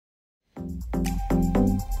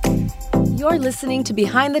You're listening to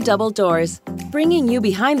Behind the Double Doors, bringing you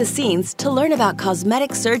behind the scenes to learn about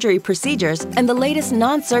cosmetic surgery procedures and the latest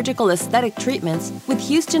non-surgical aesthetic treatments with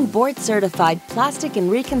Houston board-certified plastic and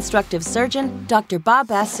reconstructive surgeon, Dr. Bob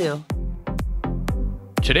Basu.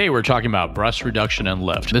 Today, we're talking about breast reduction and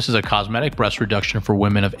lift. This is a cosmetic breast reduction for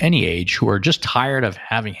women of any age who are just tired of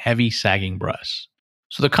having heavy, sagging breasts.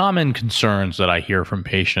 So the common concerns that I hear from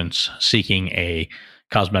patients seeking a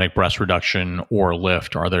cosmetic breast reduction or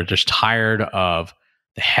lift are they're just tired of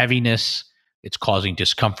the heaviness. It's causing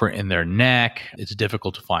discomfort in their neck. It's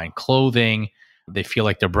difficult to find clothing. They feel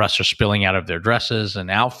like their breasts are spilling out of their dresses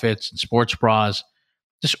and outfits and sports bras.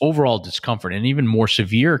 Just overall discomfort. And even more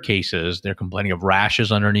severe cases, they're complaining of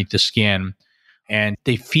rashes underneath the skin. And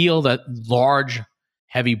they feel that large,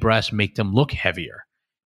 heavy breasts make them look heavier.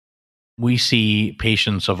 We see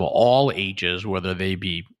patients of all ages, whether they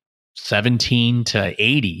be 17 to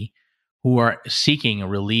 80, who are seeking a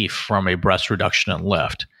relief from a breast reduction and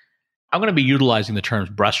lift. I'm going to be utilizing the terms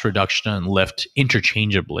breast reduction and lift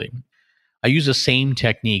interchangeably. I use the same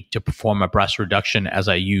technique to perform a breast reduction as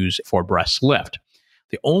I use for breast lift.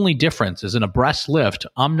 The only difference is in a breast lift,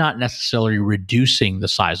 I'm not necessarily reducing the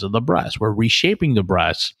size of the breast. We're reshaping the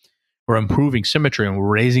breast, we're improving symmetry, and we're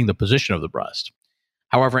raising the position of the breast.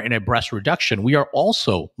 However, in a breast reduction, we are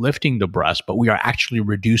also lifting the breast, but we are actually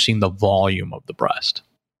reducing the volume of the breast.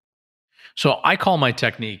 So I call my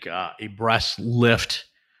technique a breast lift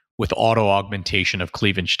with auto augmentation of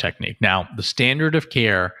cleavage technique. Now, the standard of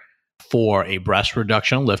care for a breast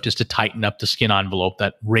reduction and lift is to tighten up the skin envelope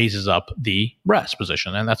that raises up the breast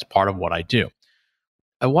position, and that's part of what I do.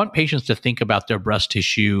 I want patients to think about their breast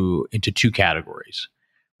tissue into two categories.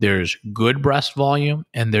 There's good breast volume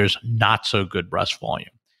and there's not so good breast volume.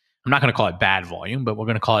 I'm not going to call it bad volume, but we're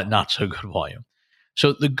going to call it not so good volume.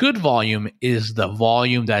 So the good volume is the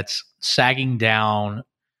volume that's sagging down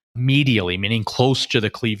medially, meaning close to the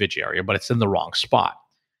cleavage area, but it's in the wrong spot.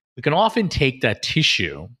 We can often take that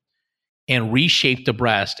tissue and reshape the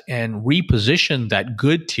breast and reposition that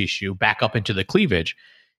good tissue back up into the cleavage,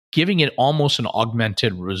 giving it almost an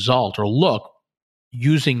augmented result or look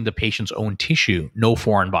using the patient's own tissue, no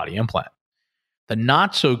foreign body implant. The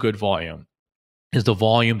not so good volume is the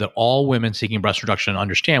volume that all women seeking breast reduction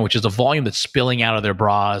understand, which is the volume that's spilling out of their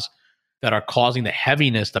bras, that are causing the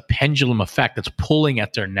heaviness, the pendulum effect that's pulling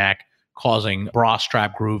at their neck, causing bra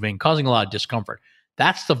strap grooving, causing a lot of discomfort.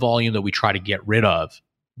 That's the volume that we try to get rid of,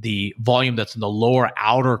 the volume that's in the lower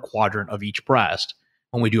outer quadrant of each breast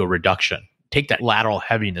when we do a reduction. Take that lateral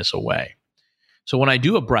heaviness away. So when I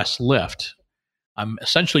do a breast lift, I'm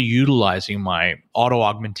essentially utilizing my auto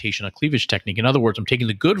augmentation of cleavage technique. In other words, I'm taking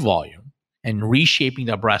the good volume and reshaping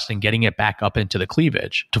the breast and getting it back up into the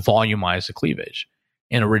cleavage to volumize the cleavage.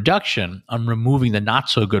 In a reduction, I'm removing the not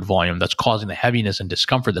so good volume that's causing the heaviness and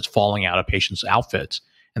discomfort that's falling out of patients' outfits,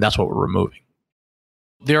 and that's what we're removing.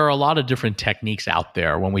 There are a lot of different techniques out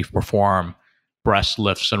there when we perform breast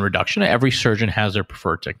lifts and reduction. Every surgeon has their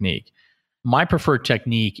preferred technique. My preferred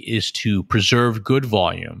technique is to preserve good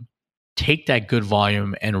volume, take that good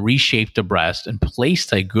volume and reshape the breast and place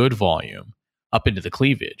that good volume up into the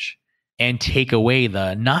cleavage and take away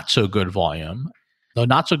the not so good volume. The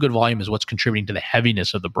not so good volume is what's contributing to the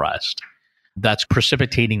heaviness of the breast. That's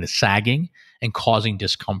precipitating the sagging and causing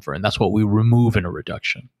discomfort. And that's what we remove in a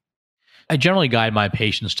reduction. I generally guide my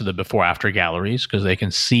patients to the before-after galleries because they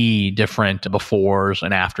can see different befores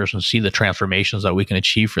and afters and see the transformations that we can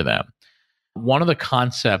achieve for them. One of the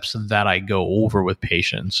concepts that I go over with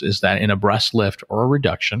patients is that in a breast lift or a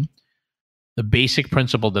reduction, the basic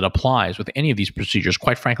principle that applies with any of these procedures,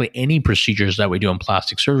 quite frankly, any procedures that we do in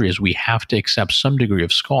plastic surgery, is we have to accept some degree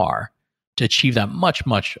of scar to achieve that much,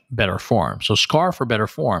 much better form. So scar for better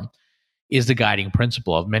form is the guiding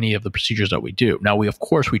principle of many of the procedures that we do. Now, we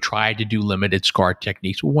try to do limited scar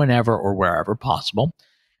techniques whenever or wherever possible.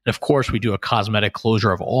 And of course, we do a cosmetic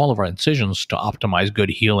closure of all of our incisions to optimize good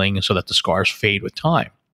healing so that the scars fade with time.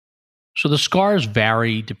 So the scars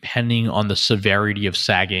vary depending on the severity of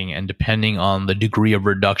sagging and depending on the degree of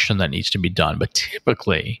reduction that needs to be done. But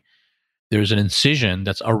typically, there's an incision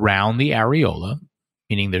that's around the areola,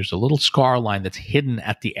 meaning there's a little scar line that's hidden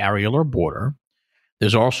at the areolar border.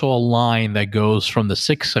 There's also a line that goes from the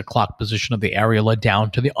 6 o'clock position of the areola down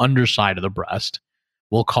to the underside of the breast.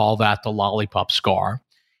 We'll call that the lollipop scar.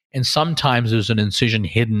 And sometimes there's an incision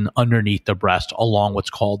hidden underneath the breast along what's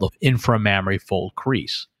called the inframammary fold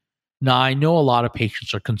crease. Now, I know a lot of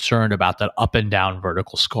patients are concerned about that up and down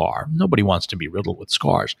vertical scar. Nobody wants to be riddled with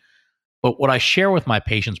scars. But what I share with my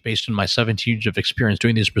patients based on my 17 years of experience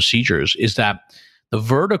doing these procedures is that the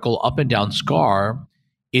vertical up and down scar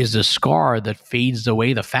is the scar that fades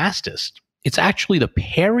away the fastest. it's actually the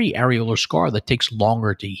periareolar scar that takes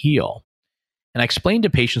longer to heal. And I explained to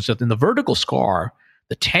patients that in the vertical scar,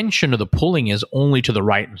 the tension or the pulling is only to the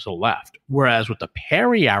right and to the left. Whereas with the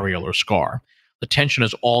periareolar scar, the tension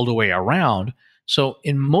is all the way around. So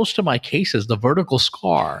in most of my cases, the vertical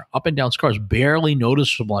scar, up and down scar, is barely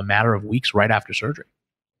noticeable in a matter of weeks right after surgery.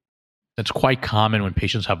 It's quite common when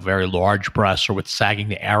patients have very large breasts or with sagging,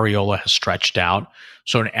 the areola has stretched out.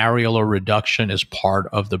 So an areolar reduction is part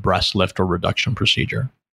of the breast lift or reduction procedure.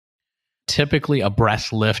 Typically, a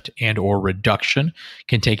breast lift and or reduction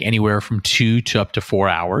can take anywhere from 2 to up to 4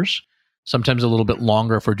 hours, sometimes a little bit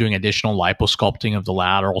longer if we're doing additional liposculpting of the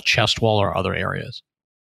lateral chest wall or other areas.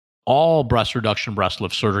 All breast reduction, breast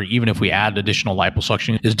lift surgery, even if we add additional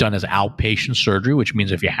liposuction, is done as outpatient surgery, which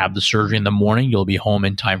means if you have the surgery in the morning, you'll be home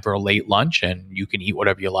in time for a late lunch and you can eat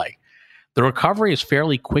whatever you like. The recovery is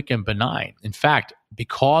fairly quick and benign. In fact,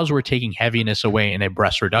 because we're taking heaviness away in a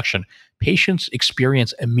breast reduction, patients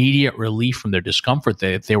experience immediate relief from their discomfort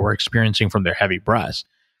that they were experiencing from their heavy breasts.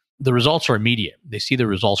 The results are immediate. They see the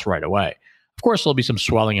results right away. Of course, there'll be some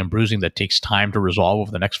swelling and bruising that takes time to resolve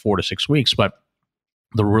over the next 4 to 6 weeks, but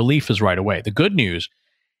the relief is right away. The good news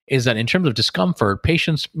is that in terms of discomfort,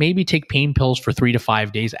 patients maybe take pain pills for 3 to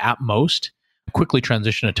 5 days at most, quickly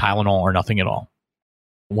transition to Tylenol or nothing at all.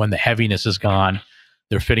 When the heaviness is gone,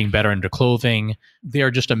 they're fitting better into clothing. They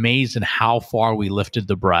are just amazed in how far we lifted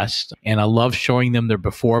the breast. And I love showing them their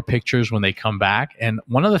before pictures when they come back. And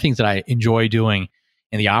one of the things that I enjoy doing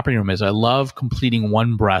in the operating room is I love completing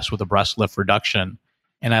one breast with a breast lift reduction.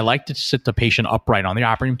 And I like to sit the patient upright on the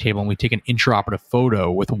operating table and we take an intraoperative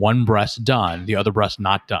photo with one breast done, the other breast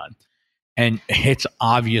not done. And it's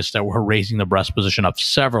obvious that we're raising the breast position up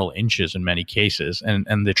several inches in many cases.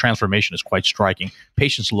 And the transformation is quite striking.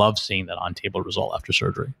 Patients love seeing that on-table result after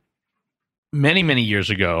surgery. Many, many years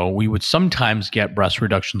ago, we would sometimes get breast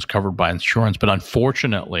reductions covered by insurance, but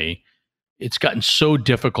unfortunately, it's gotten so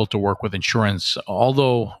difficult to work with insurance.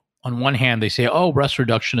 Although on one hand, they say, oh, breast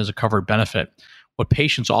reduction is a covered benefit. What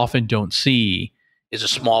patients often don't see is a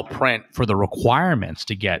small print for the requirements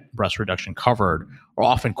to get breast reduction covered are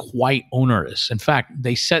often quite onerous. In fact,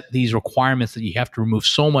 they set these requirements that you have to remove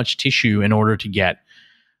so much tissue in order to get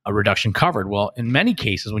a reduction covered. Well, in many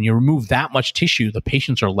cases, when you remove that much tissue, the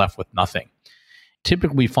patients are left with nothing.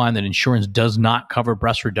 Typically, we find that insurance does not cover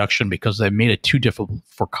breast reduction because they've made it too difficult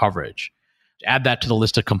for coverage. Add that to the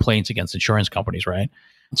list of complaints against insurance companies, right?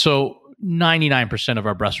 So 99% of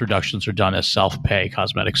our breast reductions are done as self-pay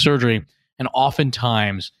cosmetic surgery. And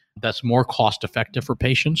oftentimes, that's more cost-effective for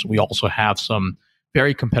patients. We also have some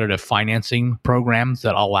very competitive financing programs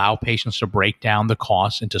that allow patients to break down the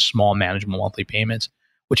costs into small manageable monthly payments,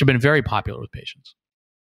 which have been very popular with patients.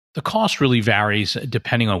 The cost really varies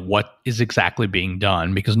depending on what is exactly being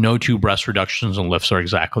done because no two breast reductions and lifts are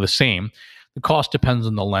exactly the same. The cost depends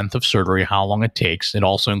on the length of surgery, how long it takes. It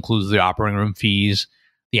also includes the operating room fees,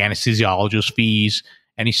 the anesthesiologist fees,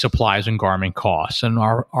 any supplies and garment costs. And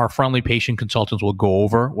our friendly patient consultants will go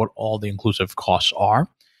over what all the inclusive costs are.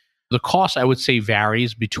 The cost, I would say,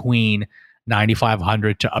 varies between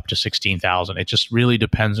 $9,500 to up to $16,000. It just really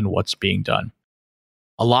depends on what's being done.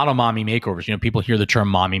 A lot of mommy makeovers, people hear the term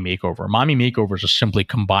mommy makeover. Mommy makeovers are simply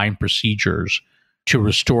combined procedures to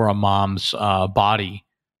restore a mom's body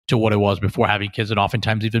to what it was before having kids, and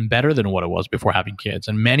oftentimes even better than what it was before having kids.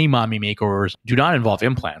 And many mommy makeovers do not involve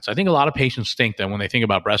implants. I think a lot of patients think that when they think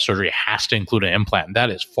about breast surgery, it has to include an implant. And that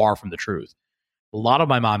is far from the truth. A lot of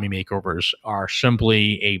my mommy makeovers are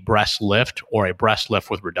simply a breast lift or a breast lift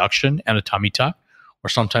with reduction and a tummy tuck, or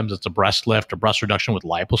sometimes it's a breast lift or breast reduction with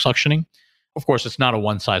liposuctioning. Of course, it's not a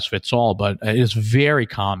one-size-fits-all, but it is very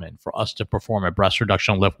common for us to perform a breast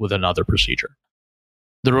reduction lift with another procedure.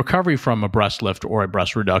 The recovery from a breast lift or a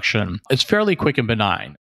breast reduction is fairly quick and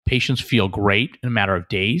benign. Patients feel great in a matter of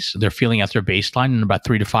days. They're feeling at their baseline in about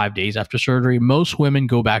 3 to 5 days after surgery. Most women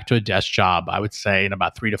go back to a desk job, I would say, in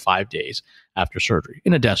about 3 to 5 days after surgery,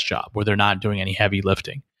 in a desk job where they're not doing any heavy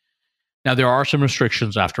lifting. Now, there are some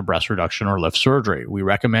restrictions after breast reduction or lift surgery. We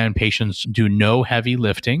recommend patients do no heavy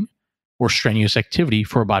lifting or strenuous activity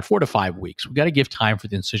for about 4 to 5 weeks. We've got to give time for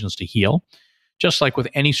the incisions to heal. Just like with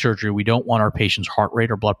any surgery, we don't want our patient's heart rate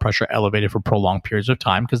or blood pressure elevated for prolonged periods of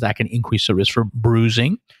time because that can increase the risk for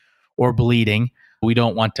bruising or bleeding. We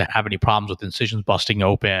don't want to have any problems with incisions busting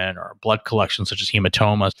open or blood collection such as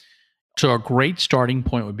hematomas. So a great starting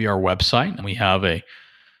point would be our website. And we have an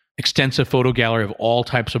extensive photo gallery of all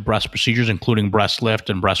types of breast procedures, including breast lift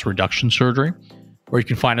and breast reduction surgery. Or you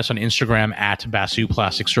can find us on Instagram at Basu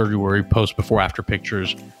Plastic Surgery, where we post before-after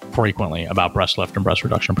pictures frequently about breast lift and breast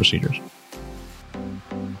reduction procedures.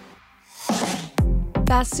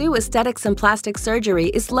 Basu Aesthetics and Plastic Surgery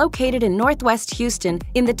is located in Northwest Houston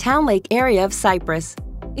in the Town Lake area of Cypress.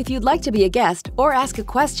 If you'd like to be a guest or ask a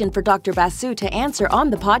question for Dr. Basu to answer on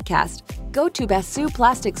the podcast, go to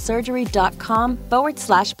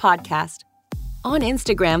basuplasticsurgery.com/podcast. On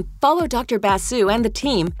Instagram, follow Dr. Basu and the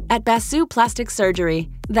team at Basu Plastic Surgery.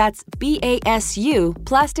 That's BASU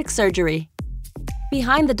Plastic Surgery.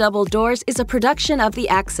 Behind the Double Doors is a production of The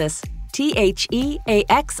Axis, THEAXIS.io.